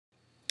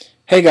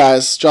Hey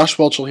guys, Josh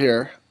Welchel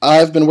here.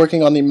 I've been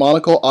working on the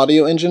Monocle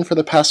audio engine for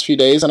the past few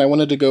days, and I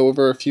wanted to go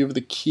over a few of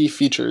the key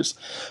features.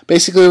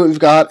 Basically, what we've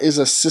got is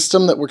a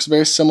system that works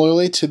very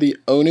similarly to the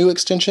ONU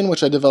extension,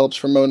 which I developed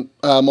for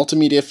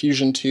Multimedia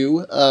Fusion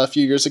 2 a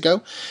few years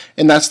ago,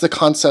 and that's the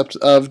concept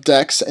of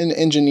decks and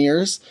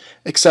engineers,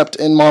 except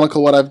in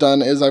Monocle what I've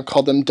done is I've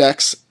called them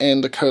decks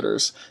and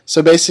decoders.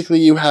 So basically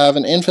you have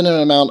an infinite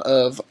amount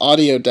of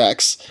audio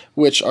decks,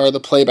 which are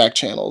the playback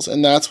channels,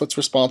 and that's what's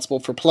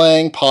responsible for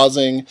playing,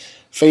 pausing,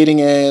 fading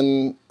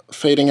in,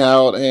 fading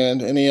out,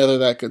 and any other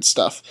that good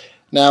stuff.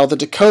 Now the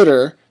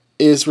decoder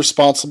is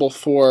responsible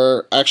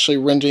for actually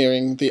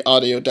rendering the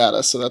audio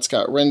data, so that's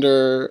got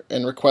render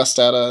and request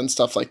data and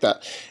stuff like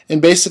that.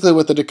 And basically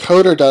what the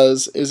decoder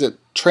does is it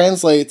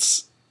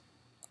translates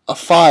a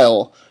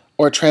file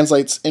or it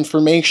translates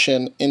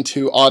information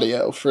into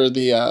audio for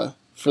the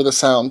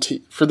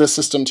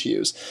system to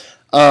use.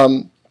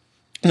 Now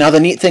the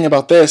neat thing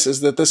about this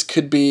is that this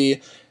could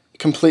be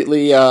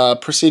completely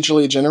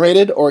procedurally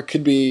generated, or it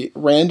could be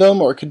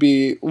random, or it could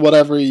be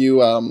whatever you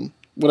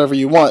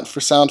want for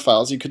sound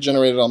files. You could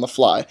generate it on the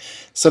fly.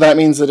 So that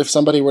means that if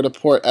somebody were to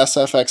port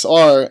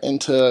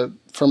SFXR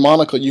for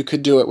Monocle, you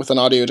could do it with an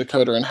audio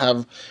decoder and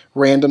have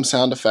random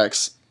sound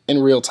effects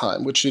in real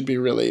time, which would be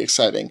really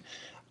exciting.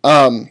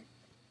 And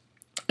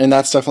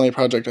that's definitely a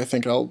project I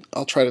think I'll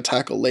try to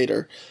tackle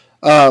later.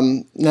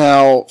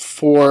 Now,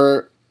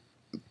 for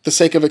the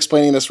sake of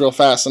explaining this real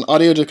fast, an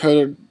audio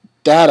decoder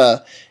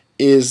data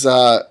is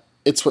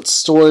it's what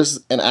stores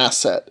an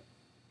asset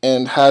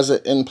and has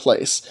it in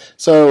place.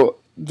 So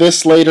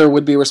this later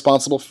would be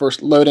responsible for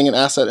loading an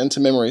asset into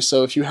memory.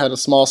 So if you had a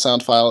small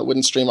sound file, it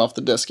wouldn't stream off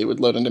the disk, it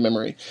would load into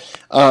memory.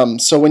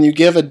 So when you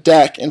give a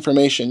deck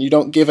information, you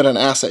don't give it an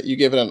asset, you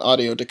give it an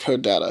audio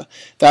decode data.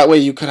 That way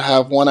you could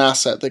have one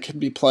asset that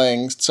could be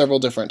playing several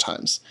different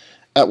times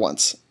at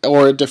once,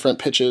 or different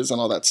pitches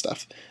and all that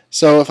stuff.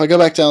 So if I go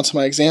back down to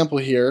my example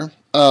here,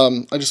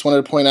 I just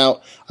wanted to point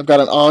out I've got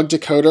an OGG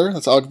decoder,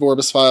 that's OGG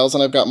Vorbis files,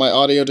 and I've got my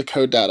audio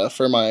decode data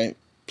for my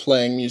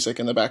playing music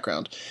in the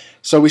background.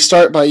 So we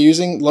start by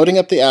loading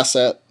up the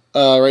asset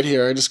right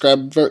here. I just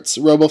grab Vert's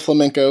Robo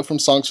Flamenco from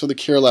Songs for the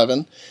Cure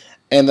 11,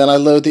 and then I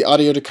load the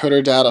audio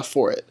decoder data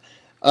for it.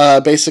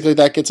 Basically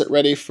that gets it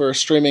ready for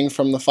streaming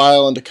from the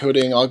file and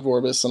decoding OGG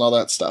Vorbis and all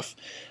that stuff.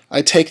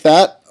 I take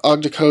that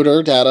OGG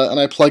decoder data and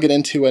I plug it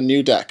into a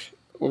new deck.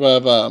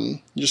 You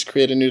just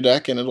create a new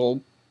deck and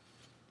it'll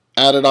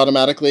add it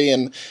automatically,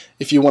 and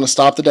if you want to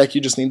stop the deck you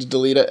just need to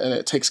delete it, and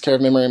it takes care of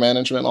memory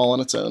management all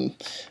on its own.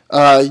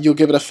 You'll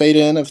give it a fade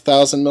in of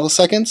 1000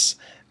 milliseconds,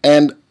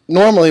 and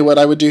normally what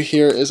I would do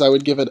here is I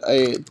would give it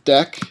a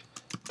deck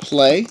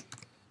play,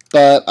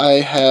 but I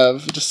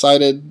have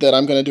decided that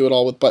I'm going to do it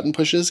all with button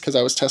pushes because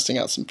I was testing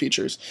out some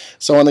features.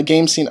 So on the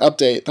game scene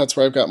update, that's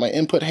where I've got my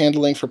input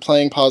handling for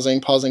playing,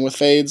 pausing with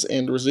fades,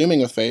 and resuming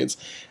with fades,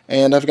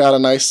 and I've got a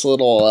nice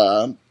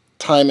little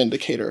time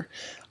indicator.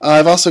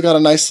 I've also got a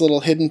nice little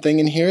hidden thing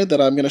in here that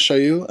I'm going to show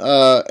you,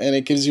 and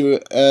it gives you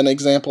an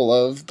example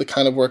of the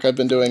kind of work I've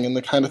been doing and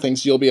the kind of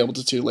things you'll be able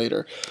to do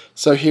later.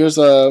 So here's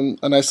a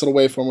nice little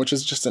waveform, which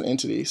is just an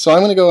entity. So I'm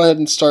going to go ahead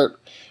and start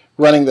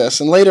running this,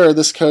 and later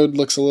this code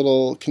looks a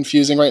little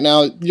confusing. Right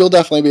now you'll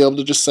definitely be able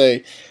to just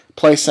say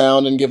play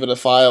sound and give it a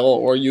file,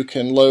 or you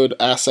can load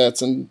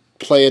assets and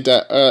play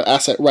a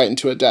asset right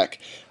into a deck.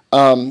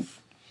 The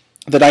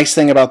nice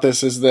thing about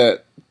this is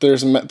that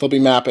there'll be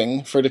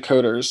mapping for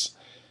decoders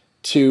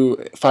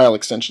to file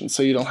extensions,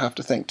 so you don't have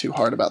to think too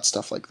hard about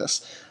stuff like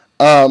this.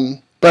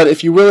 But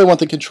if you really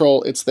want the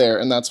control, it's there,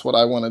 and that's what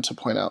I wanted to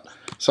point out.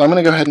 So I'm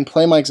going to go ahead and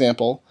play my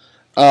example,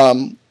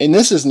 and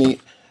this is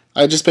neat.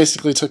 I just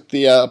basically took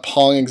the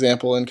Pong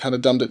example and kind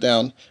of dumbed it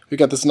down. We've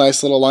got this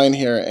nice little line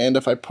here, and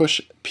if I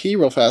push P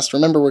real fast,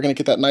 remember we're going to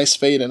get that nice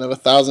fade in of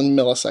 1000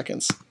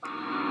 milliseconds.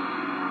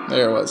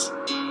 There it was.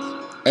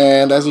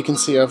 And as you can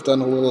see, I've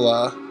done a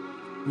little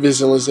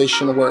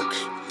visualization work.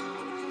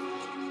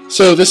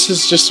 So this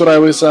is just what I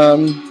was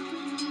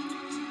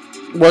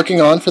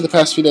working on for the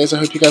past few days. I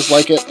hope you guys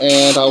like it,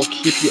 and I'll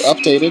keep you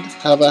updated.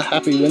 Have a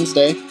happy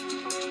Wednesday,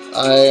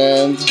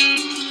 and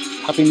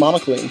happy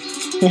monocling.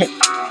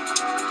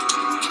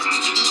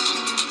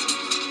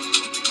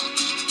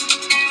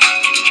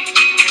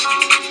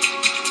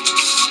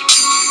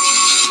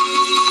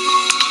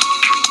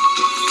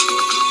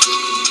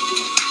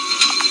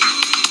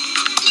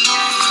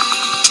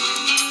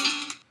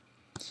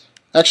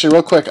 Actually,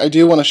 real quick, I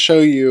do want to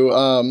show you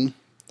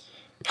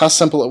how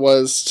simple it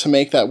was to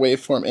make that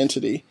waveform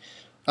entity.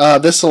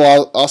 This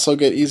will also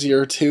get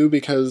easier too,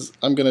 because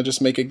I'm going to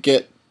just make a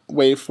get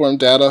waveform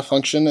data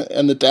function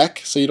in the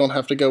deck, so you don't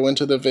have to go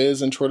into the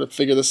viz and try to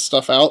figure this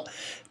stuff out.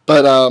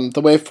 But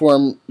the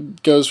waveform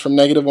goes from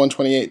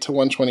 -128 to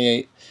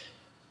 128,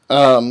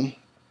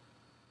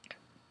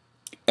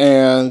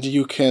 and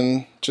you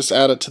can just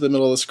add it to the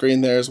middle of the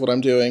screen. There is what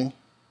I'm doing,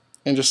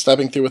 and just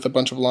stepping through with a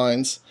bunch of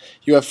lines.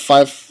 You have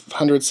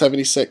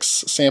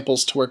 576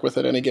 samples to work with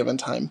at any given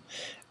time.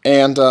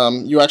 And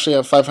you actually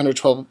have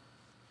 512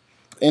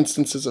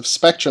 instances of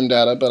spectrum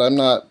data, but I'm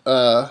not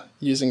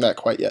using that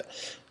quite yet.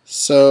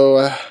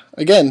 So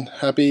again,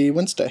 happy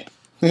Wednesday.